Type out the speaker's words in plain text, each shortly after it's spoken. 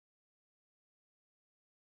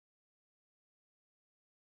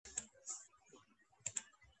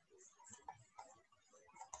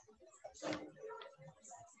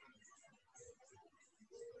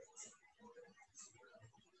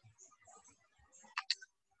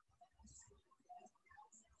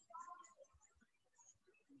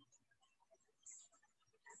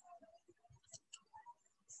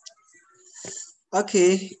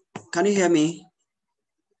Okay, can you hear me?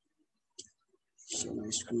 Share my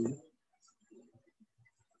screen.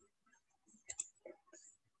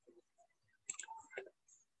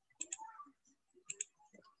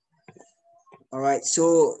 All right,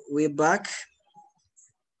 so we're back.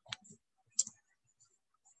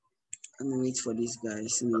 Let me wait for these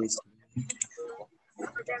guys.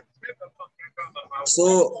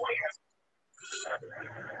 So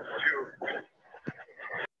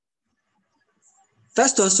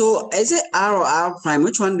first also, is it R or R prime?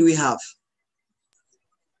 Which one do we have?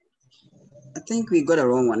 I think we got a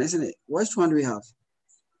wrong one, isn't it? Which one do we have?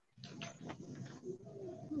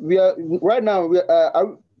 We are right now. We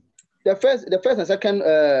are the first and second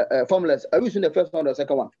formulas. Are we using the first one or the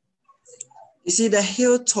second one? You see the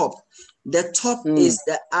hilltop. The top is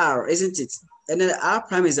the R, isn't it? And then the R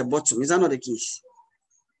prime is the bottom. Is that not the case?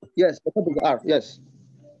 Yes, the top is the R. Yes.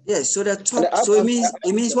 Yes. So the top. So it means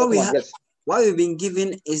what we have. Yes. What we've been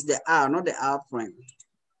given is the R, not the R prime.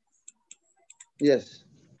 Yes.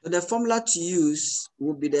 So the formula to use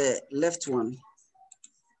will be the left one.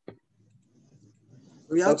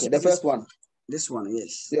 We have okay, the first one. This one,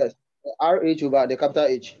 yes. Yes. RH over the capital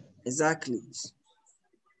H. Exactly.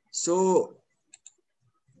 So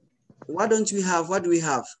what don't we have? What do we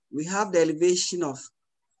have? We have the elevation of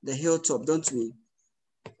the hilltop, don't we?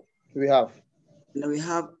 We have. And then we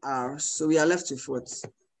have R. So we are left with what?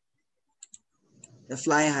 The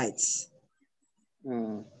flying heights.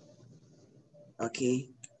 Okay.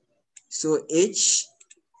 So H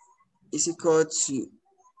is equal to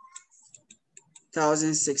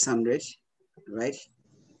 1,600, right?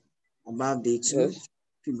 Above day 2. Yes.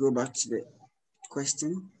 If you go back to the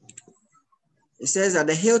question, it says that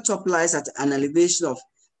the hilltop lies at an elevation of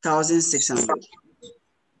 1,600.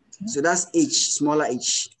 So that's H, smaller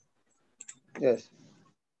H. Yes.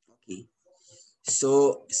 Okay.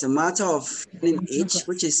 So it's a matter of finding H,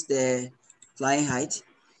 which is the flying height.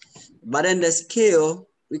 But then the scale,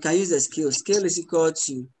 we can use the scale. Scale is equal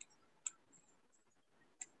to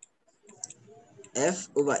F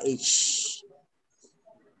over H.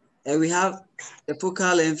 And we have the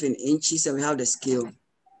focal length in inches and we have the scale.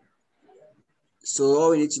 So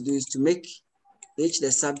all we need to do is to make H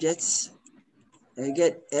the subject and we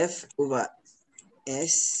get F over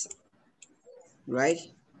S, right?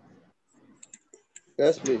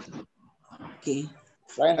 Yes, please. Okay.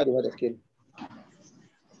 Flying height over the scale.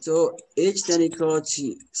 So H then equal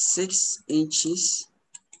to 6 inches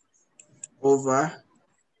over.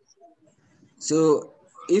 So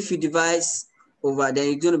if you divide over, then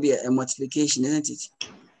it's going to be a multiplication, isn't it?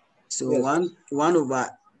 So yes. one over,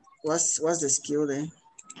 what's the scale there?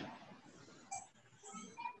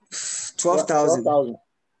 12,000. 12,000.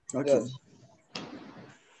 Okay. Yes.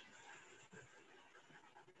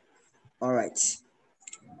 All right.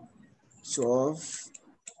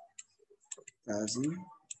 12,000.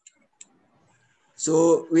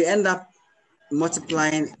 So we end up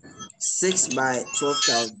multiplying 6 by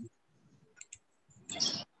 12,000.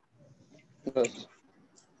 Yes.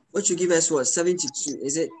 What you give us was 72,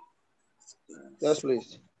 is it? Yes,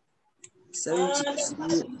 please.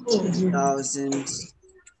 72,000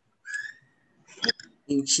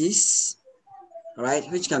 inches, right?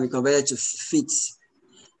 Which can be converted to feet,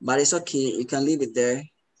 but it's okay. You can leave it there,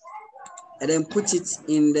 and then put it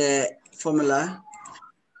in the formula.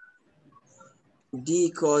 D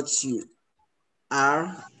equal to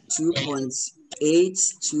R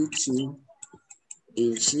 2.822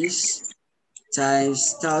 inches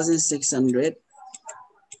times 1,600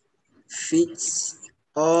 feet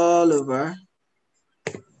all over.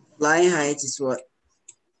 Flying height is what?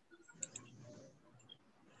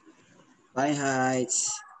 Flying height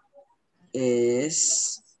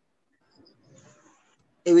is,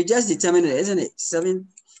 we just determined it, isn't it?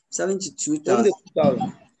 72,000.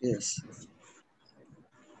 Yes.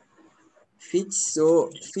 Feet, so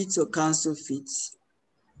feet will cancel feet,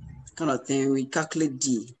 kind of thing. We calculate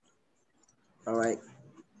D. All right.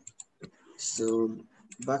 So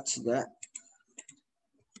back to that.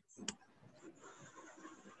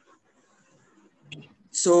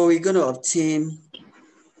 So we're going to obtain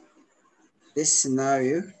this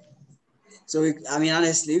scenario. So I mean,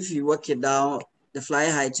 honestly, if you work it down, the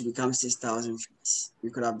flying height to become 6,000 feet. We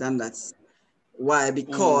could have done that. Why?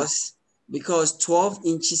 Because 12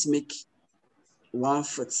 inches make 1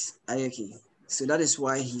 foot. Okay. So that is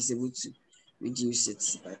why he's able to reduce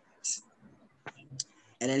it.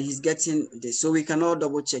 And then he's getting this. So we cannot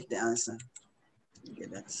double check the answer. Okay,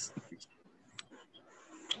 that's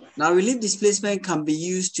now relief displacement can be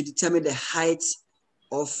used to determine the height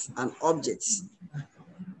of an object.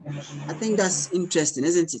 I think that's interesting,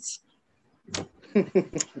 isn't it?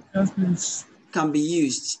 Can be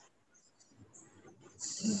used.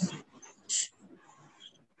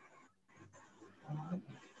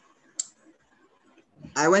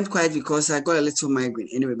 I went quiet because I got a little migraine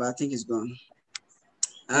anyway, but I think it's gone.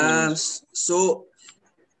 So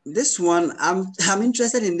this one, I'm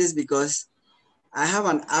interested in this because I have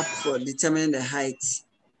an app for determining the height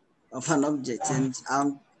of an object, and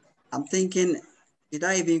I'm thinking, did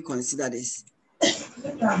I even consider this?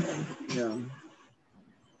 No,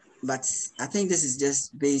 but I think this is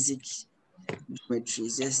just basic geometry,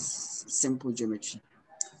 it's just simple geometry.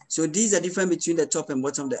 So these are different between the top and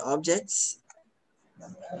bottom of the objects.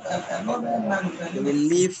 The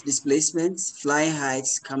relief, displacement, flying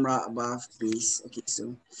heights, camera above, base. Okay,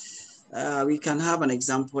 so we can have an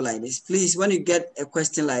example like this. Please, when you get a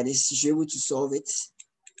question like this, you should be able to solve it.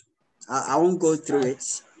 I won't go through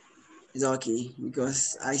it. It's okay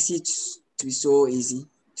because I see it to be so easy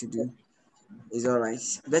to do. It's all right.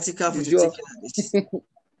 Vertical photo taking like this.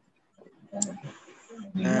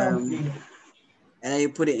 And then you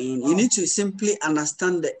put it in. You need to simply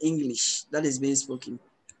understand the English that is being spoken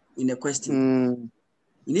in the question.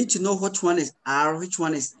 You need to know which one is R, which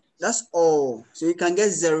one is, that's all. So you can get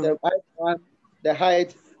 0. The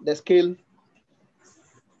height, the scale,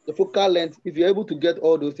 the focal length. If you're able to get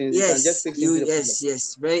all those things, yes, you can just fix it.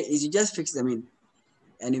 Yes, very easy. Just fix them in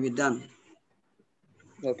and you'll be done.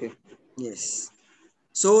 Okay. Yes.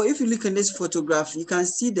 So if you look at this photograph, you can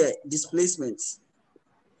see the displacements.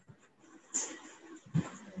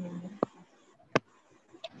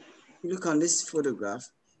 Look on this photograph,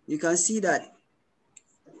 you can see that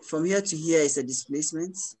from here to here is a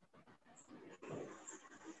displacement.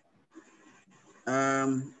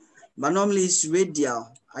 But normally it's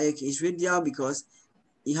radial. It's radial because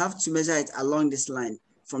you have to measure it along this line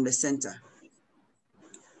from the center.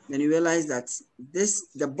 Then you realize that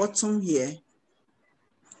the bottom here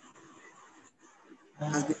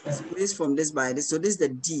has been displaced from this by this. So this is the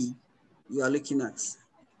D you are looking at.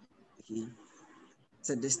 Okay. It's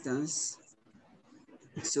a distance.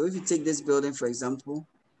 So if you take this building, for example,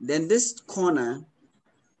 then this corner,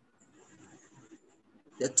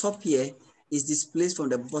 the top here is displaced from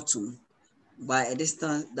the bottom by a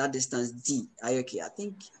distance, that distance D. Okay, I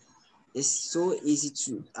think it's so easy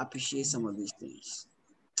to appreciate some of these things.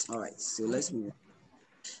 All right, so let's move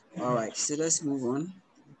on. All right, so let's move on.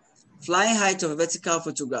 Flying height of a vertical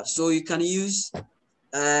photograph. So you can use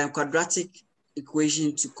quadratic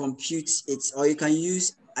equation to compute it, or you can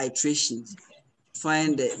use iterations to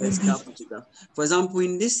find the vertical photograph. For example,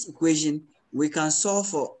 in this equation, we can solve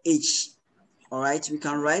for H. All right, we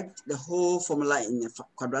can write the whole formula in a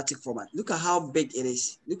quadratic format. Look at how big it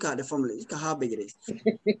is. Look at the formula. Look at how big it is.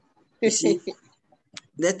 You see,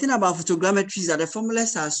 the thing about photogrammetry is that the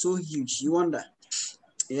formulas are so huge. You wonder,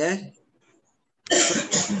 yeah.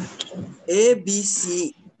 So A, B,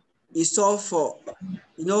 C is solved for,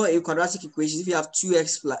 a quadratic equation. If you have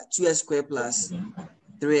 2x squared plus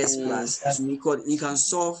 3x plus 2 equal, you can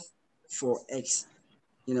solve for x.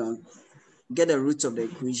 Get the root of the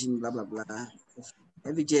equation. Blah blah blah.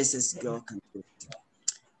 Every JSS girl can do it.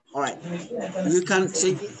 All right. You can,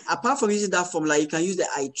 so apart from using that formula, you can use the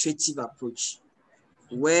iterative approach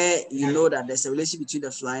where you know that there's a relationship between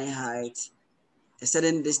the flying height, a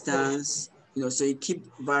certain distance, so you keep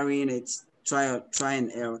varying it, try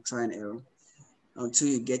and error until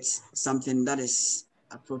you get something that is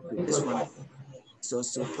appropriate. This one is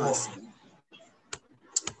also possible.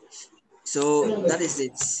 So that is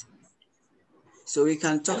it. So we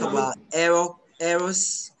can talk about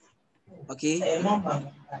errors. Okay.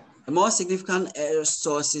 The more significant error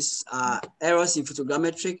sources are errors in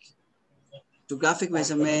photographic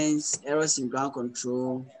measurements, errors in ground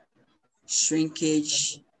control,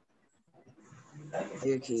 shrinkage,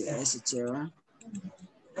 okay, etc.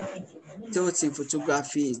 Tilt in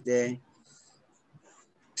photography is there.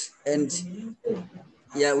 And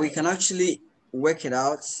yeah, we can actually work it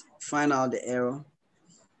out, find out the error,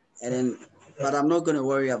 and then, but I'm not going to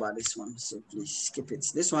worry about this one, so please skip it.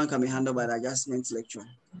 This one can be handled by the adjustment lecture.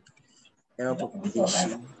 Error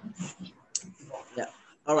propagation. Yeah.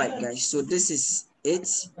 All right, guys. So this is it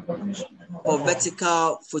for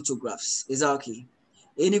vertical photographs. Is that okay?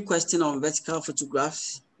 Any question on vertical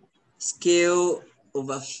photographs? Scale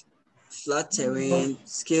over flat terrain,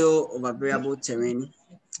 scale over variable terrain,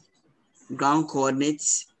 ground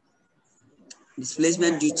coordinates,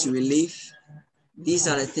 displacement due to relief. These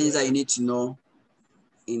are the things that you need to know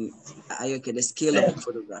in okay, the scale of the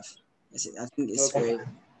photograph. I think it's very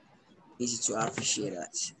easy to appreciate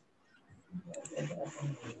that.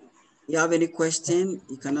 You have any question,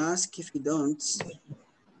 you can ask. If you don't,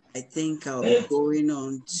 I think I'll be going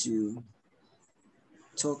on to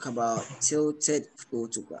talk about tilted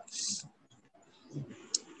photographs.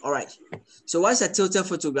 All right. So what's a tilted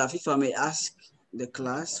photograph? If I may ask the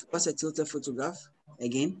class, what's a tilted photograph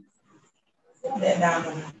again?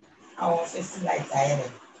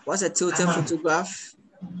 What's a tilted photograph?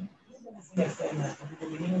 Tilted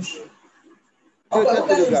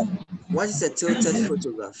photograph. What is a tilted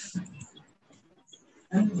photograph?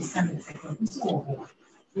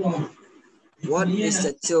 What is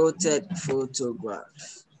a tilted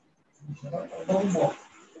photograph?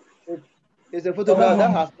 It's a photograph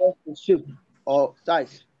that has lost its shape or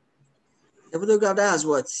size. A photograph that has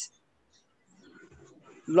what?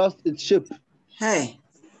 Lost its shape. Hey.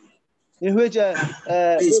 In which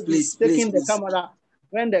please, taking the camera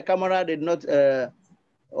when the camera did not I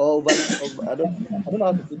don't know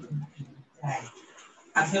how to put it.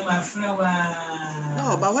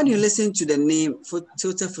 No, but when you listen to the name for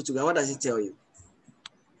tilted photograph, what does it tell you?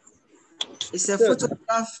 It's a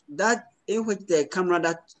photograph that in which the camera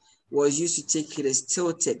that was used to take it is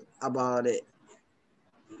tilted about it,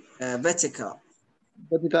 vertical.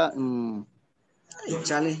 Vertical. Hey,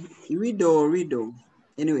 Charlie, read though.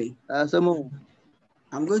 Anyway,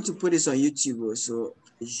 I'm going to put this on YouTube also.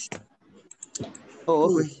 Please.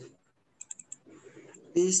 Oh, okay.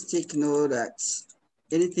 Please take note that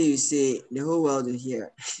anything you say, the whole world will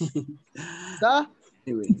hear.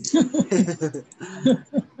 Anyway.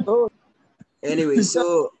 Anyway,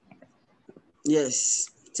 so yes,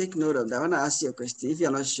 take note of that. I want to ask you a question. If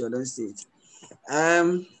you're not sure, don't say it.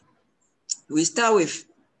 We start with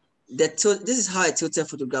this is how a tilted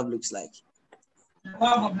photograph looks like.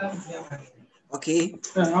 Okay.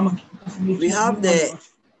 We have the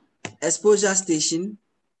exposure station.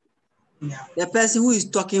 The person who is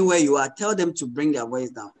talking where you are, tell them to bring their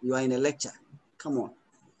voice down. You are in a lecture. Come on.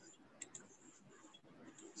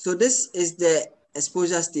 So this is the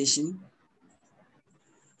exposure station.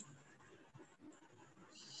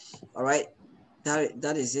 All right.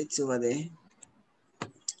 That is it over there.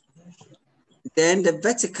 Then the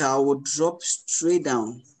vertical will drop straight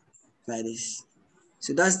down like this.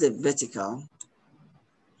 So that's the vertical,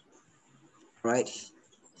 right?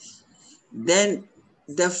 Then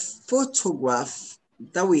the photograph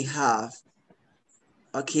that we have,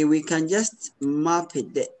 okay, we can just map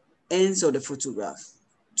it, the ends of the photograph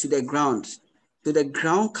to the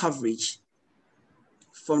ground coverage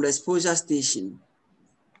from the exposure station.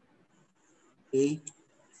 Okay.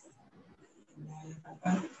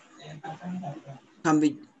 Can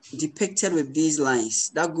be depicted with these lines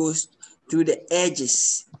that goes through the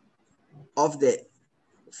edges of the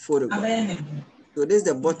photograph. So this is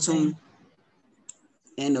the bottom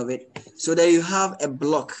end of it. So there you have a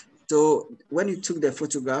block. So when you took the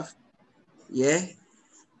photograph, yeah,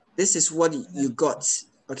 this is what you got,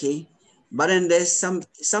 okay? But then there's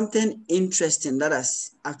something interesting that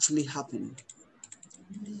has actually happened.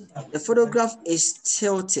 The photograph is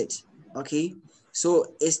tilted, okay?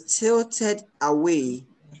 So it's tilted away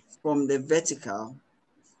from the vertical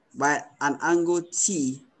by an angle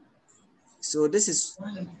T. So this is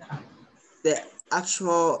the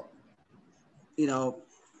actual,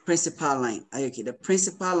 principal line. Okay, the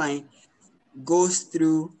principal line goes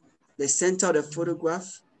through the center of the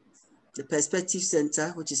photograph, the perspective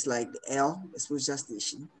center, which is like the L, exposure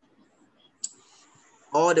station,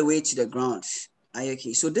 all the way to the ground.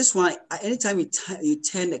 Okay, so this one, anytime you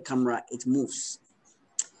turn the camera, it moves,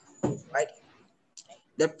 right?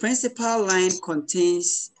 The principal line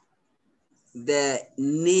contains the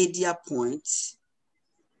nadir point.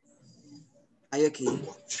 Okay, and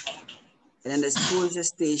then the exposure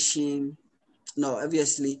station. No,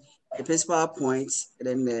 obviously the principal point and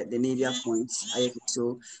then the nadir point. Okay,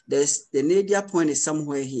 so there's the nadir point is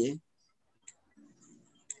somewhere here.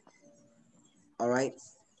 All right.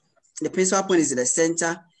 The principal point is in the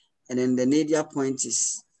center, and then the nadir point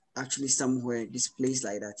is actually somewhere displaced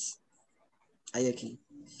like that. Okay.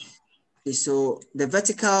 So the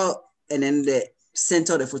vertical and then the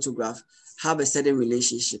center of the photograph have a certain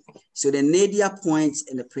relationship. So the nadir point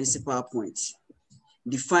and the principal point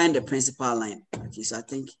define the principal line. Okay, so I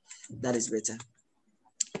think that is better.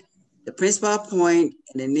 The principal point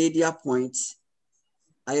and the nadir point.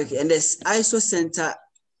 Okay, and this isocenter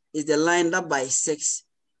is the line that bisects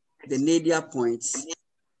the nadir point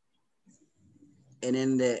and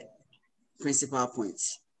then the principal point.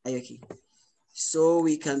 Okay, so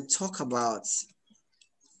we can talk about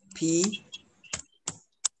P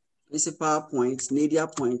principal point, nadir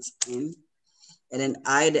point N, and then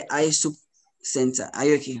I, the iso center. Are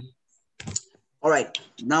you okay? All right.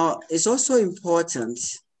 Now it's also important.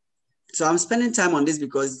 So I'm spending time on this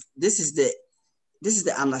because this is the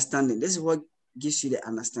understanding. This is what gives you the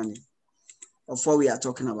understanding of what we are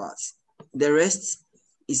talking about. The rest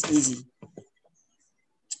is easy.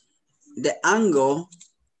 The angle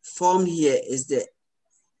formed here is the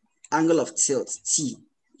angle of tilt, T.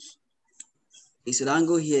 Okay, so the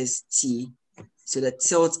angle here is T. So the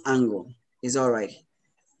tilt angle is all right.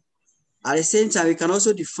 At the same time, we can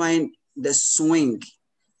also define the swing.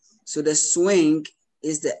 So the swing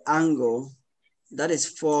is the angle that is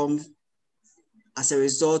formed as a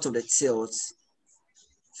result of the tilt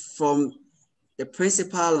from the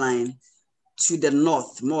principal line to the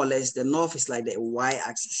north, more or less. The north is like the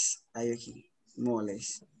y-axis. Okay, more or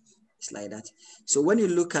less. It's like that. So when you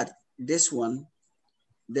look at this one,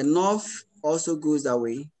 the north also goes that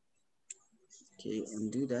way. Okay,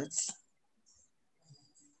 undo that.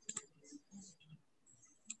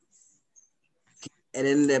 And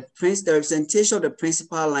then the representation of the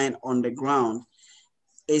principal line on the ground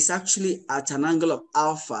is actually at an angle of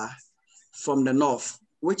alpha from the north,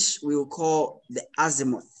 which we will call the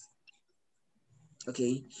azimuth.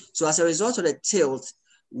 Okay, so as a result of the tilt,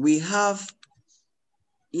 we have,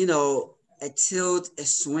 a tilt, a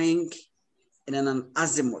swing, and then an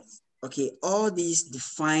azimuth. Okay, all these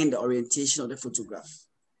define the orientation of the photograph.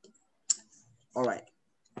 All right.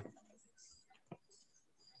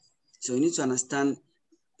 So you need to understand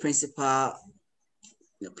principal.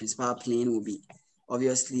 The principal plane will be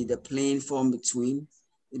obviously the plane formed between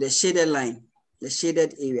the shaded line, the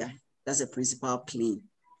shaded area. That's a principal plane.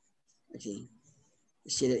 Okay, the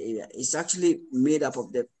shaded area. It's actually made up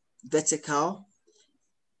of the vertical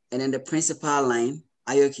and then the principal line.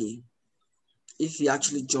 Are you okay? If you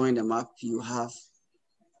actually join them up, if you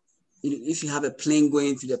have a plane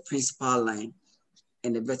going through the principal line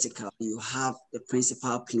and the vertical, you have the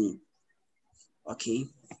principal plane. Okay,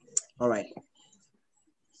 all right.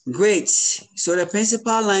 Great. So the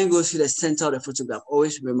principal line goes to the center of the photograph.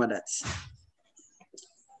 Always remember that.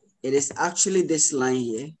 It is actually this line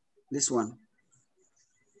here, this one.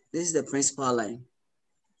 This is the principal line.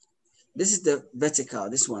 This is the vertical,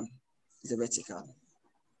 this one is the vertical.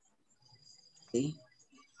 Okay.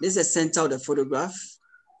 This is the center of the photograph.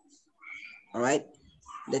 All right.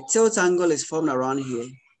 The tilt angle is formed around here.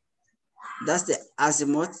 That's the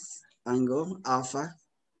azimuth angle, alpha.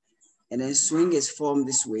 And then swing is formed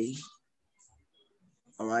this way.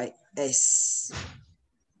 All right. S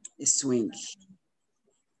is swing.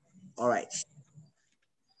 All right.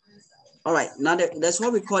 All right. Now that's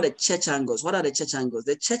what we call the church angles. What are the church angles?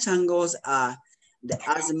 The church angles are the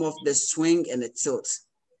azimuth, the swing, and the tilt.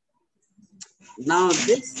 Now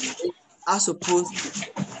this is as opposed to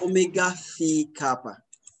omega phi kappa.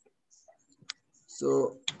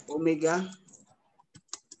 So omega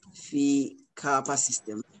phi kappa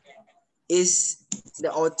system is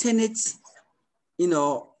the alternate,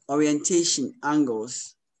 orientation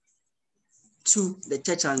angles to the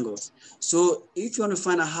church angles. So if you want to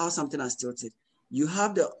find out how something is tilted, you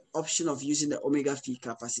have the option of using the omega phi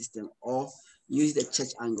kappa system or use the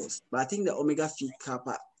church angles. But I think the omega phi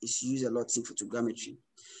kappa is used a lot in photogrammetry.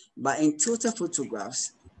 But in tilted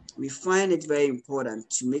photographs, we find it very important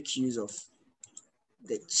to make use of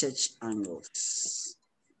the church angles.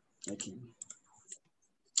 Okay.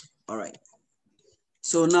 All right.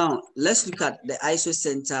 So now let's look at the ISO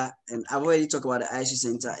center, and I've already talked about the ISO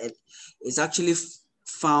center. It's actually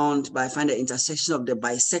found by finding the intersection of the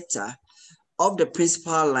bisector of the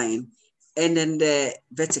principal line and then the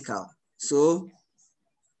vertical. So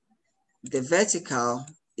the vertical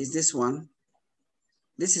is this one.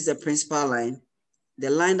 This is the principal line. The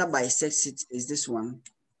line that bisects it is this one.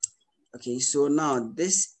 Okay, so now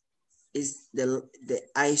this is the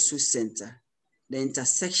ISO center, the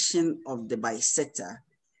intersection of the bisector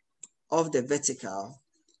of the vertical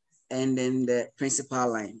and then the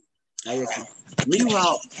principal line. Okay.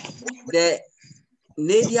 Meanwhile, the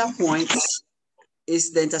nadir point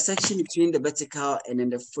is the intersection between the vertical and then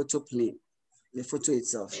the photo plane, the photo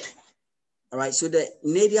itself. All right, so the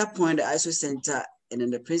nadir point, the ISO center, and then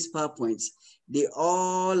the principal points, they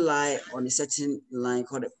all lie on a certain line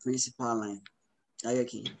called the principal line.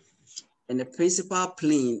 Okay. And the principal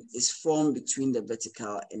plane is formed between the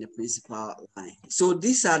vertical and the principal line. So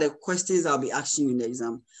these are the questions I'll be asking you in the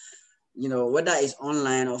exam. Whether it's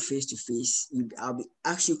online or face-to-face, I'll be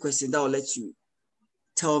asking questions that will let you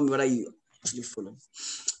tell me whether you actually follow.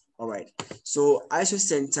 All right. So ISO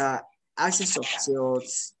center, axis of tilt,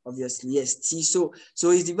 obviously, yes, T. So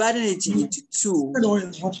it's divided into two.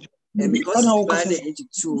 And because it's divided into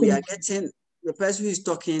two, we are getting the person who is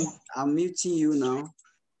talking. I'm muting you now.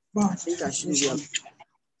 I think I shouldn't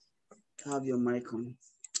have your mic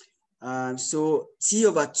on. So T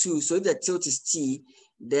over 2. So if the tilt is T,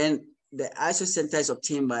 then the isocenter is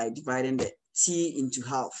obtained by dividing the T into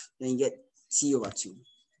half. Then you get T over 2.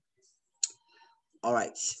 All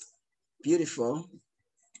right. Beautiful.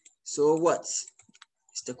 So what?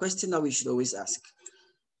 It's the question that we should always ask.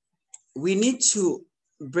 We need to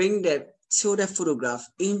bring the tilted photograph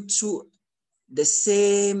into the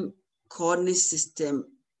same coordinate system,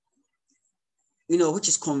 which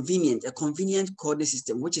is convenient, a convenient coordinate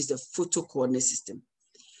system, which is the photo coordinate system.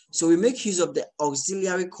 So we make use of the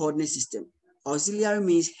auxiliary coordinate system. Auxiliary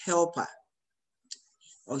means helper.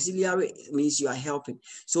 Auxiliary means you are helping.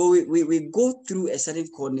 So we go through a certain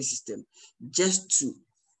coordinate system just to,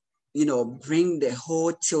 bring the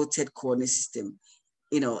whole tilted coordinate system,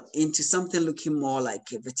 into something looking more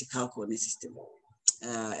like a vertical coordinate system.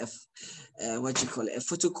 What do you call it? A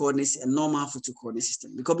photo coordinate, a normal photo coordinate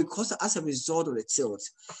system. Because as a result of the tilt,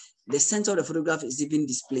 the center of the photograph is even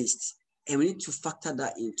displaced, and we need to factor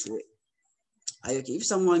that into it. Okay, if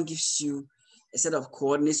someone gives you a set of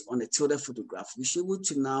coordinates on a tilted photograph, we should be able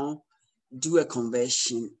to now do a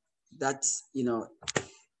conversion that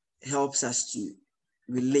helps us to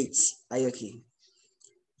relate. Okay.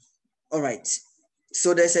 All right.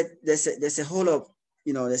 So there's a whole of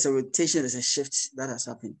there's a rotation, there's a shift that has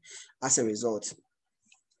happened as a result.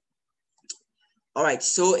 All right,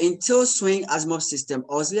 so in tilt swing azimuth system,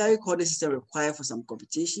 auxiliary coordinate system required for some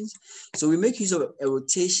computations. So we make use of a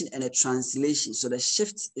rotation and a translation. So the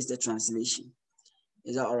shift is the translation.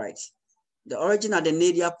 Is that all right? The origin at the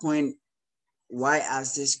nadir point,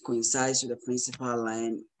 y-axis coincides with the principal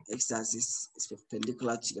line, x-axis is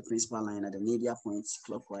perpendicular to the principal line at the nadir point,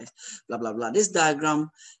 clockwise, blah, blah, blah. This diagram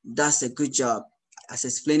does a good job as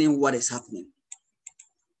explaining what is happening.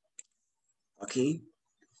 Okay,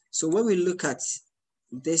 so when we look at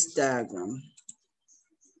this diagram,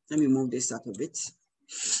 let me move this up a bit.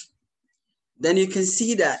 Then you can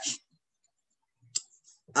see that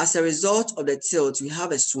as a result of the tilt, we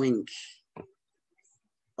have a swing.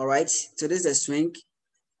 All right, so this is a swing.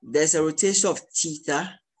 There's a rotation of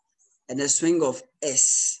theta and a swing of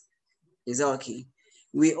S. Is that okay?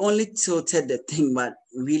 We only tilted the thing, but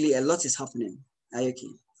really a lot is happening. Are you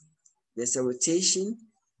okay? There's a rotation,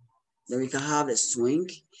 then we can have a swing,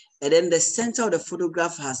 and then the center of the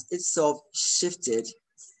photograph has itself shifted.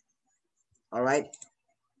 All right.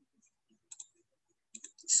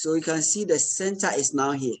 So you can see the center is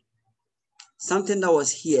now here. Something that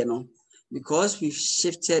was here, because we've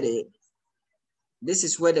shifted it. This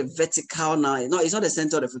is where the vertical now is. No, it's not the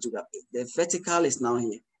center of the photograph. The vertical is now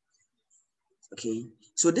here. Okay.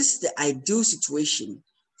 So this is the ideal situation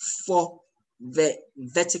for the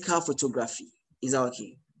vertical photography. Is that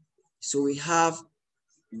okay? So we have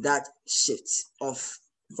that shift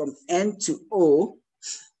from N to O,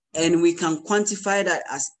 and we can quantify that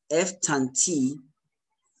as F tan T,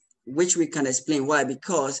 which we can explain why.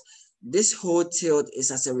 Because this whole tilt is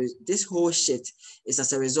this whole shift is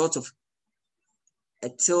as a result of a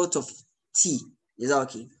tilt of T. Is that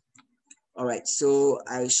okay? All right. So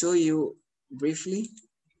I'll show you briefly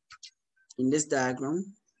in this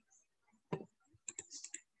diagram.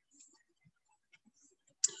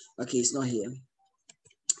 Okay, it's not here.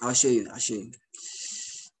 I'll show you.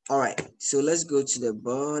 All right, so let's go to the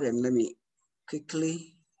board and let me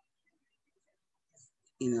quickly,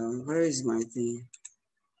 where is my thing?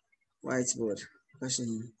 Whiteboard.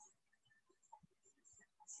 Question.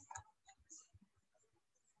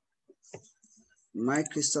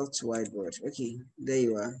 Microsoft Whiteboard. Okay, there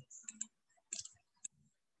you are.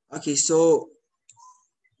 Okay, so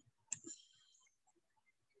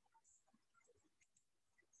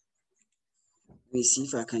let me see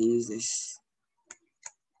if I can use this.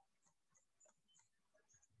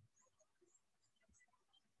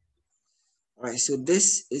 All right, so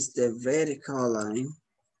this is the vertical line.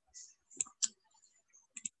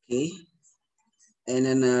 Okay, and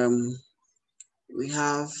then we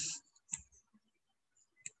have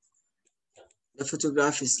the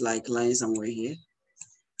photograph is like lying somewhere here.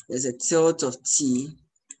 There's a tilt of T.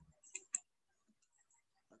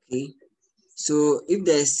 Okay, so if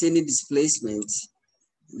there's any displacement,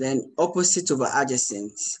 then opposite over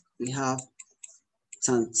adjacent, we have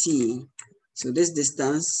tan T. So this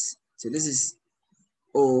distance, so this is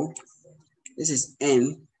O, this is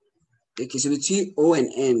N. Okay, so between O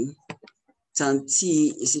and N, tan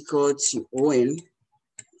T is equal to ON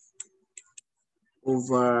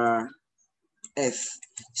over F.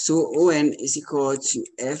 So ON is equal to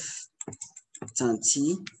F tan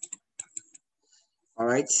T. All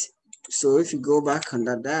right. So if you go back on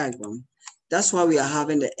that diagram, that's why we are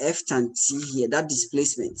having the F tan T here, that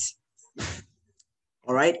displacement.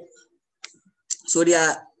 All right. So there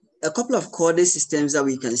are a couple of coordinate systems that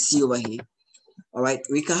we can see over here. All right.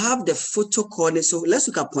 We can have the photo coordinate. So let's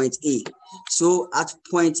look at point A. So at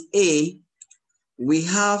point A, we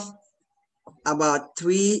have about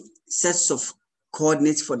 3 sets of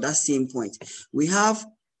coordinates for that same point. We have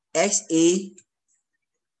XA,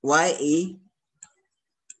 YA.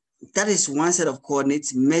 That is one set of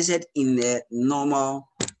coordinates measured in the normal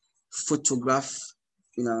photographic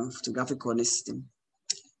coordinate system.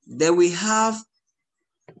 Then we have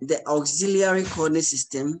the auxiliary coordinate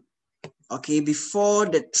system. Okay, before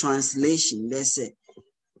the translation, there's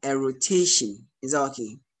a rotation. Is that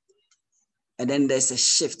okay? And then there's a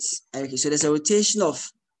shift. Okay, so there's a rotation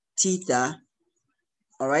of theta.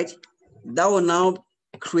 All right, that will now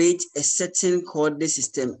create a certain coordinate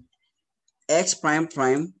system, x prime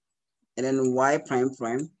prime, and then y prime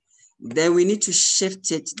prime. Then we need to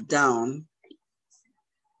shift it down.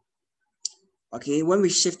 Okay, when we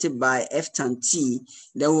shift it by F tan T,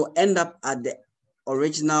 then we'll end up at the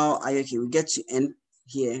original. Okay, we get to end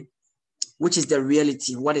here, which is the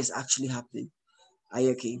reality, what is actually happening.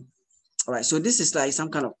 Okay, all right, so this is like some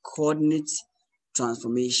kind of coordinate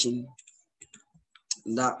transformation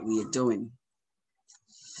that we are doing.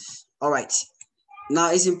 All right,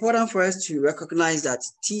 now it's important for us to recognize that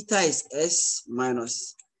theta is S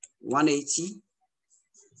minus 180.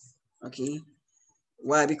 Okay,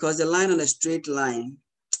 why? Because the line on a straight line,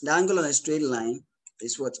 the angle on a straight line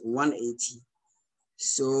is what? 180.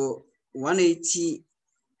 So 180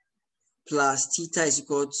 plus theta is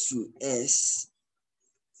equal to S.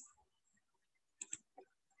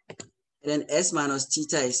 And then S minus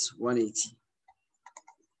theta is 180.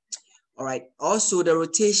 All right. Also the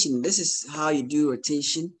rotation, this is how you do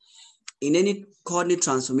rotation. In any coordinate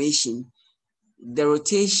transformation, the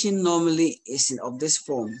rotation normally is of this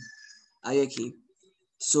form. Are you okay?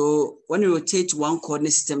 So when you rotate one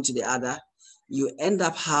coordinate system to the other, you end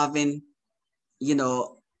up having,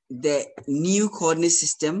 the new coordinate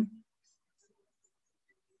system,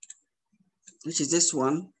 which is this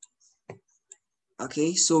one.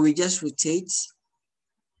 Okay, so we just rotate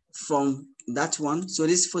from that one. So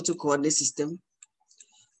this photo coordinate system,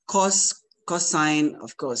 cosine,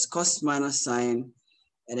 of course, cos minus sine,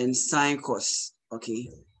 and then sine cos. Okay.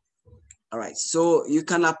 All right. So you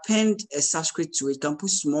can append a subscript to it. You can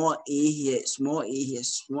put small a here, small a here,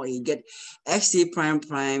 small a. Get xa prime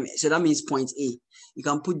prime. So that means point A. You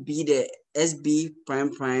can put b there, sb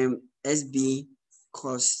prime prime, sb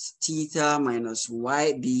cos theta minus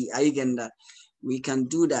yb. Are you getting that? We can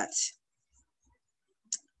do that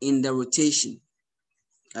in the rotation.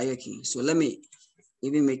 Are you okay? So let me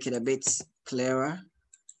even make it a bit clearer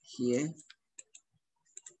here.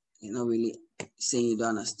 You're not really saying you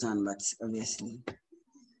don't understand, but obviously,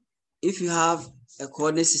 if you have a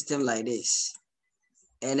coordinate system like this,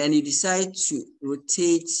 and then you decide to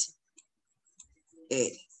rotate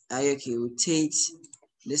it, are you okay? Rotate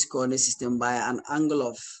this coordinate system by an angle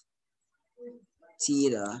of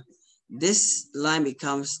theta. This line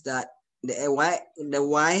becomes that the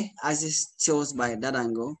y axis tilts by that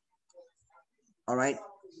angle. All right,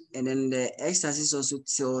 and then the x axis also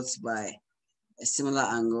tilts by a similar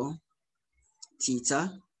angle,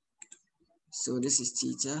 theta. So this is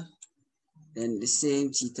theta, then the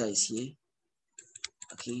same theta is here.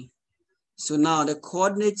 Okay, so now the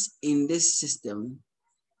coordinates in this system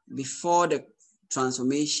before the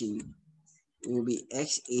transformation will be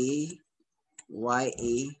xa,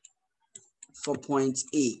 ya. For point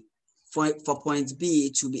A. For point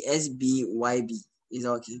B, it will be sb, yb. Is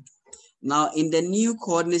that okay? Now in the new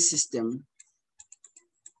coordinate system,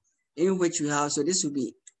 in which we have, so this will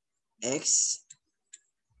be x,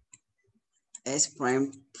 s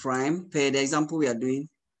prime prime, per the example we are doing.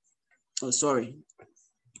 Oh, sorry,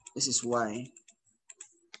 this is y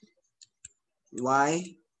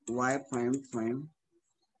prime prime,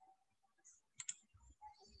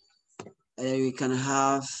 and then we can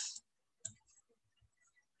have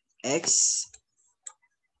x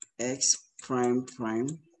prime prime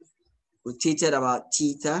rotated about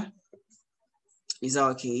theta. Is that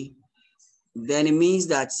okay? Then it means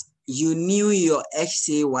that you knew your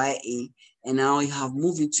xa, ya, and now you have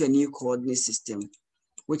moved into a new coordinate system,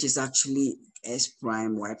 which is actually s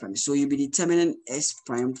prime, y prime. So you'll be determining s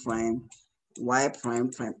prime prime, y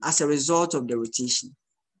prime prime as a result of the rotation.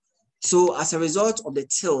 So as a result of the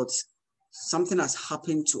tilt, something has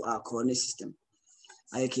happened to our coordinate system.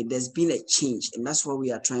 Okay, there's been a change, and that's what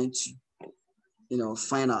we are trying to,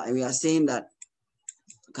 find out. And we are saying that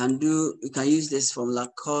you can use this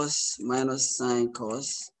formula cos minus sine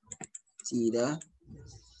cos theta.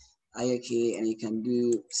 Okay, and you can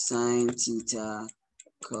do sine theta,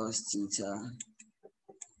 cos theta,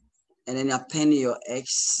 and then append your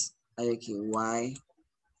x. Okay, y,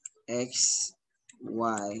 x,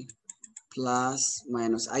 y, plus,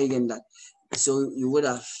 minus. Are you getting that? So you would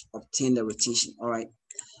have obtained the rotation. All right.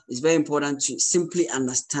 It's very important to simply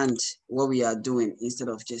understand what we are doing instead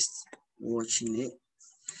of just watching it.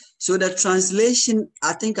 So the translation,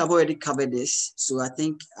 I think I've already covered this. So I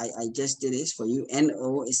think I just did this for you.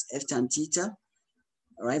 NO is F tan theta,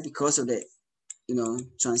 all right, because of the,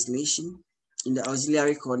 translation in the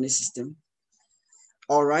auxiliary coordinate system.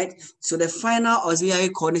 All right, so the final auxiliary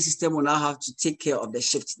coordinate system will now have to take care of the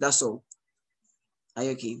shift. That's all. Are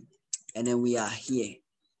you okay? And then we are here.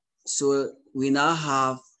 So we now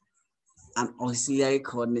have an auxiliary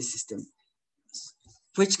coordinate system,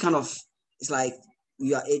 which kind of is like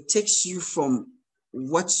it takes you from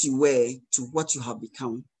what you were to what you have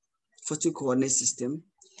become, photo coordinate system,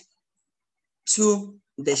 to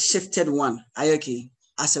the shifted one. Are you okay?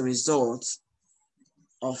 As a result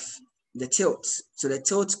of the tilt. So the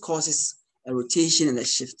tilt causes a rotation and a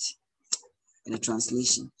shift in a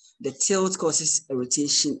translation. The tilt causes a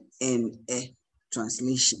rotation and a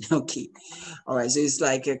translation. Okay. All right. So it's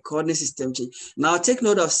like a coordinate system change. Now take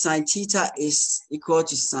note of sine theta is equal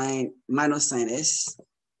to sine minus sine s.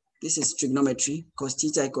 This is trigonometry. Cos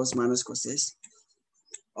theta equals minus cos s.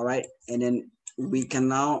 All right. And then we can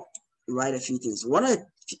now write a few things. One of the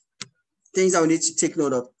things that we need to take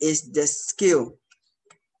note of is the scale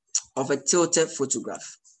of a tilted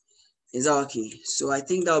photograph. Is that okay? So I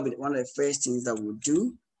think that will be one of the first things that we'll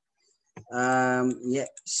do. Yeah,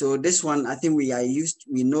 so this one, I think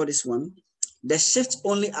we know this one. The shift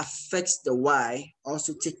only affects the y.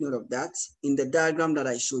 Also take note of that in the diagram that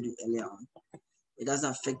I showed you earlier on. It doesn't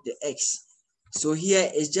affect the x. So here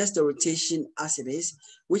is just the rotation as it is,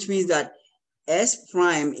 which means that s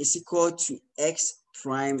prime is equal to x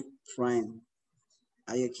prime prime.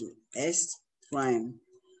 Are you okay? S prime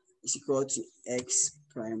is equal to x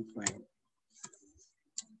prime prime.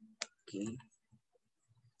 Okay.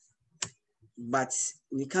 But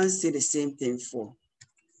we can't say the same thing for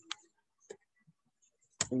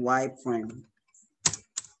y prime.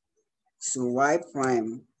 So y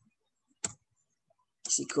prime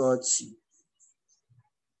is equal to,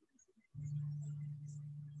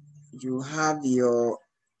 you have your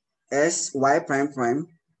s y prime prime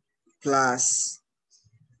plus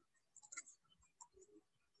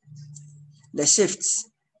the shifts,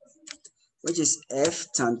 which is f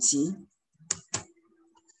tan t.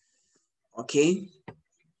 Okay,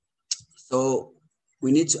 so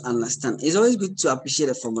we need to understand. It's always good to appreciate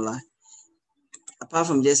the formula, apart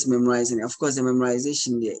from just memorizing it. Of course, the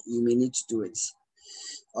memorization there, you may need to do it.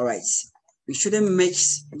 All right, we shouldn't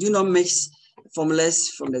do not mix formulas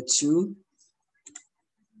from the two.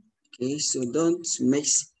 Okay, so don't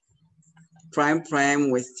mix prime prime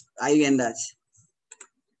with I and that.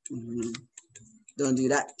 Don't do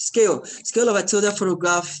that. Scale of a tilted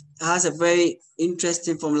photograph has a very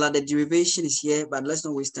interesting formula. The derivation is here, but let's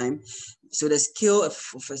not waste time. So the scale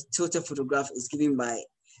of a tilted photograph is given by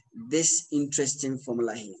this interesting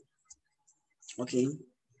formula here. Okay.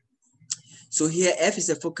 So here F is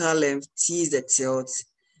the focal length, T is the tilt,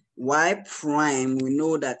 Y prime, we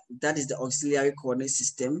know that is the auxiliary coordinate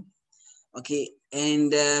system. Okay,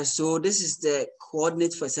 and so this is the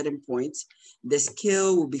coordinate for a certain point. The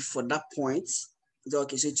scale will be for that point.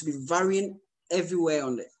 Okay, so it will be varying everywhere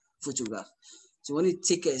on the photograph. So when you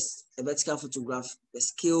take a vertical photograph, the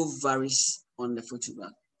scale varies on the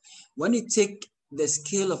photograph. When you take the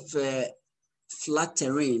scale of flat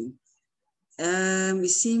terrain, it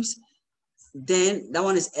seems then that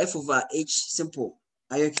one is F over H simple.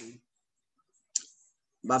 Are you okay?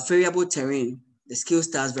 But variable terrain, the scale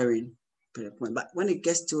starts varying per point. But when it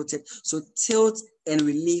gets tilted, so tilt and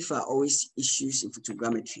relief are always issues in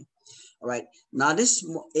photogrammetry. All right. Now this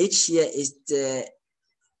H here is the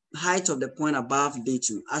height of the point above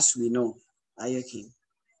datum, as we know. Are you okay?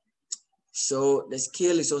 So the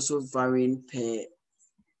scale is also varying per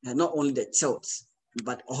not only the tilt,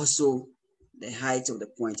 but also the height of the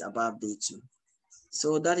point above datum.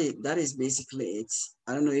 So that is basically it.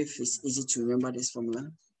 I don't know if it's easy to remember this formula.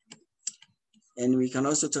 And we can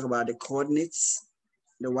also talk about the coordinates,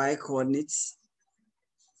 the y coordinates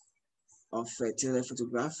of a tilted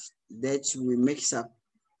photograph that we mix up,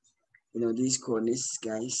 these coordinates,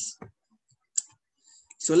 guys.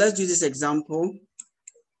 So let's do this example.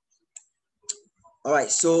 All right,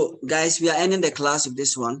 so guys, we are ending the class with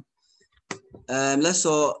this one. Let's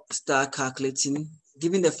all start calculating.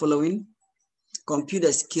 Given the following, compute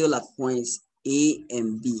the scale at points A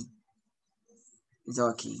and B. Is that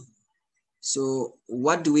okay? So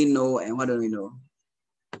what do we know and what don't we know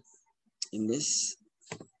in this?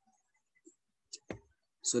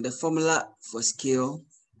 So the formula for scale,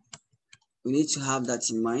 we need to have that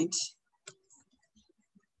in mind.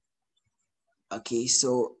 Okay,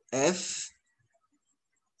 so F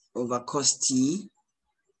over cos T,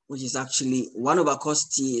 which is actually 1 over cos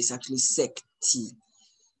T is actually sec T.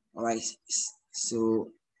 All right,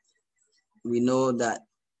 so we know that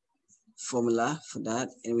formula for that,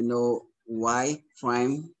 and we know Y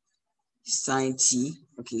prime sine T.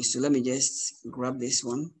 Okay, so let me just grab this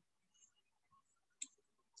one.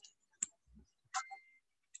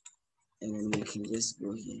 And then we can just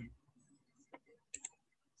go here.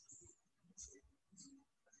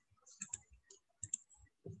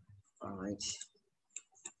 All right.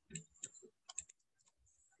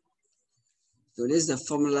 So this is the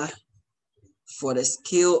formula for the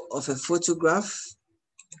scale of a photograph.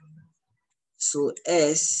 So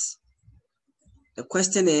S, the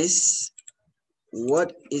question is,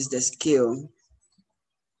 what is the scale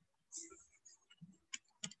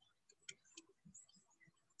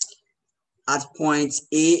at points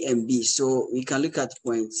A and B? So we can look at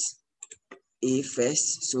points A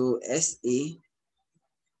first. So SA.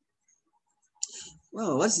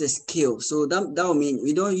 Well, what's the scale? So that will mean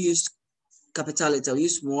we don't use capital letter, we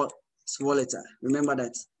use small letter. Remember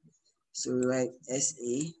that. So we write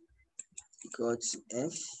SA equal to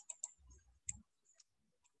F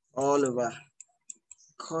all over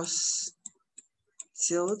cos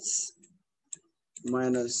tilt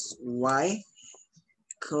minus Y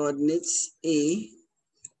coordinates A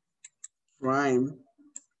prime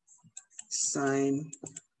sine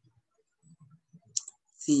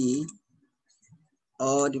T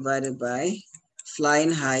all divided by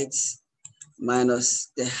flying height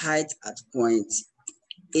minus the height at point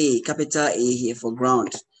A, capital A here for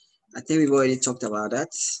ground. I think we've already talked about that.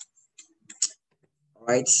 All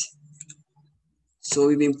right. So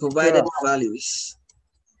we've been provided values.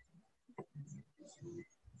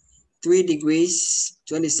 3 degrees,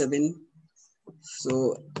 27.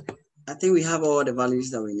 So I think we have all the values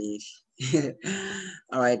that we need.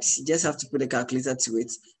 All right, you just have to put a calculator to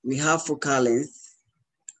it. We have focal length,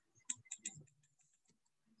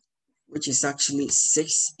 which is actually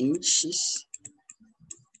 6 inches.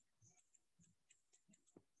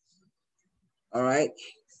 All right.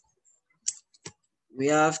 We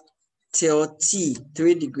have till T,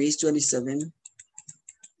 3 degrees, 27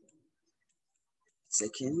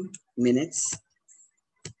 minutes.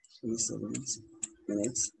 27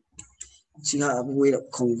 minutes. So you have a way of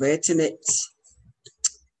converting it.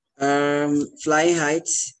 Flying height,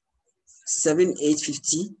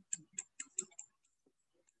 7,850.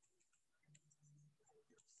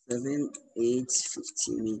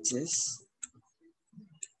 7,850 meters.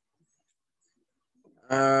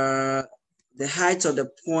 The height of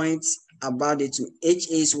the point about it to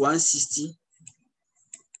HA is 160.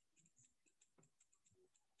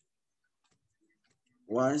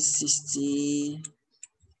 160.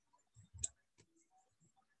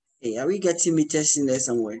 Hey, are we getting meters in there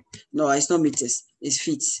somewhere? No, it's not meters, it's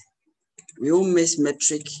feet. We won't miss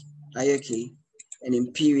metric. Are you okay? And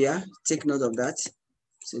imperial, take note of that.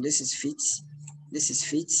 So this is feet. This is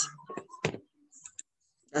feet.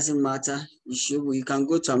 Doesn't matter. You can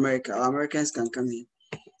go to America. Our Americans can come here.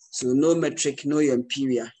 So no metric, no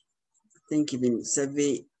imperial. I think even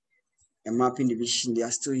survey and mapping division, they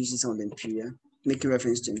are still using some of the imperial, making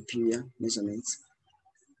reference to imperial measurements.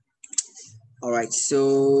 All right,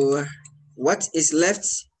 so what is left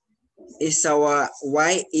is our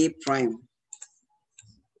YA prime,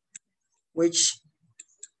 which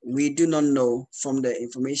we do not know from the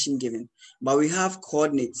information given, but we have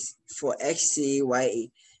coordinates for XA, YA.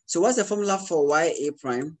 So what's the formula for YA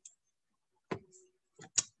prime?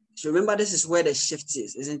 So remember, this is where the shift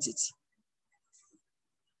is, isn't it?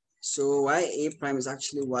 So YA prime is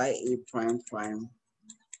actually YA prime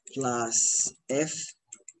plus F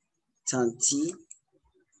tan T.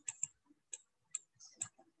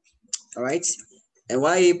 All right. And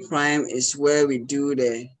YA prime is where we do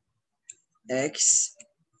the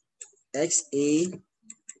XA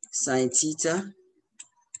sine theta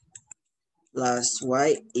plus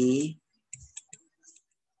YA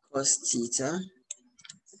cos theta.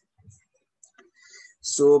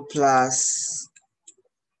 So plus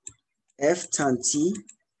F tan T.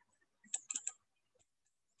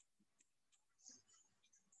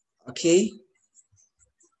 Okay.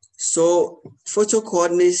 So photo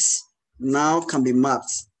coordinates now can be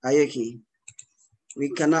mapped. Are you okay? We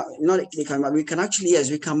cannot, not they can, we can actually,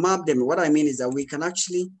 yes, we can map them. What I mean is that we can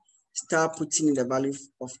actually start putting in the value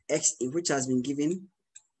of XA, which has been given.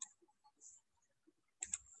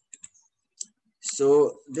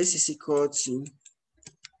 So this is equal to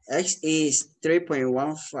XA is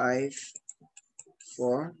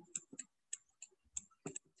 3.154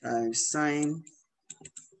 times sine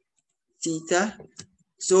theta.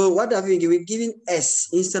 So what have we given? We're giving S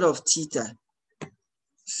instead of theta.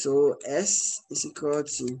 So S is equal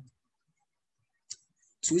to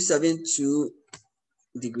 272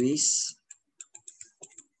 degrees.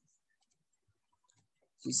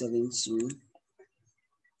 272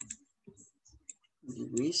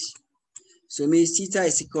 degrees. So it means theta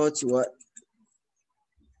is equal to what?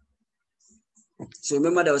 So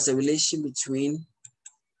remember there was a relation between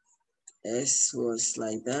S was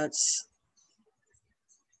like that.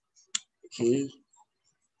 Okay.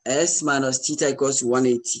 S minus theta equals to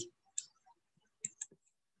 180.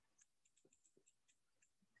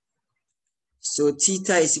 So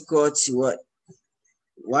theta is equal to what?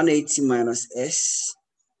 180 minus S.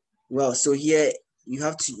 Well, so here you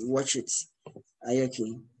have to watch it. Are you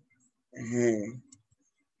okay?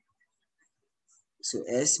 So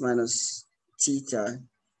S minus theta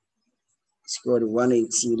is equal to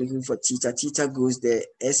 180. You're looking for theta. Theta goes there.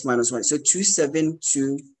 S minus 1. So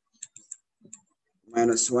 272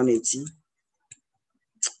 minus 180.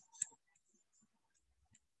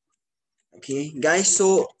 Okay, guys.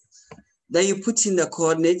 So then you put in the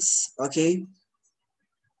coordinates. Okay.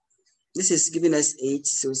 This is giving us 8.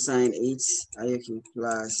 So sine 8. Are you okay?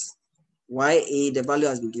 Plus YA. The value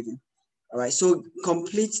has been given. All right. So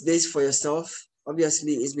complete this for yourself.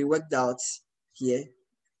 Obviously, it's been worked out here.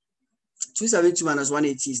 272 minus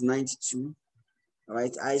 180 is 92. All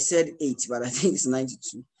right, I said 8, but I think it's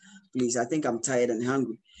 92. Please, I think I'm tired and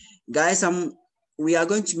hungry. Guys, we are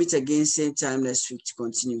going to meet again same time next week to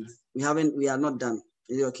continue. We are not done.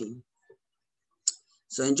 Is it okay?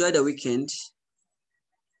 So enjoy the weekend.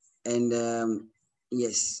 And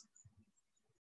yes.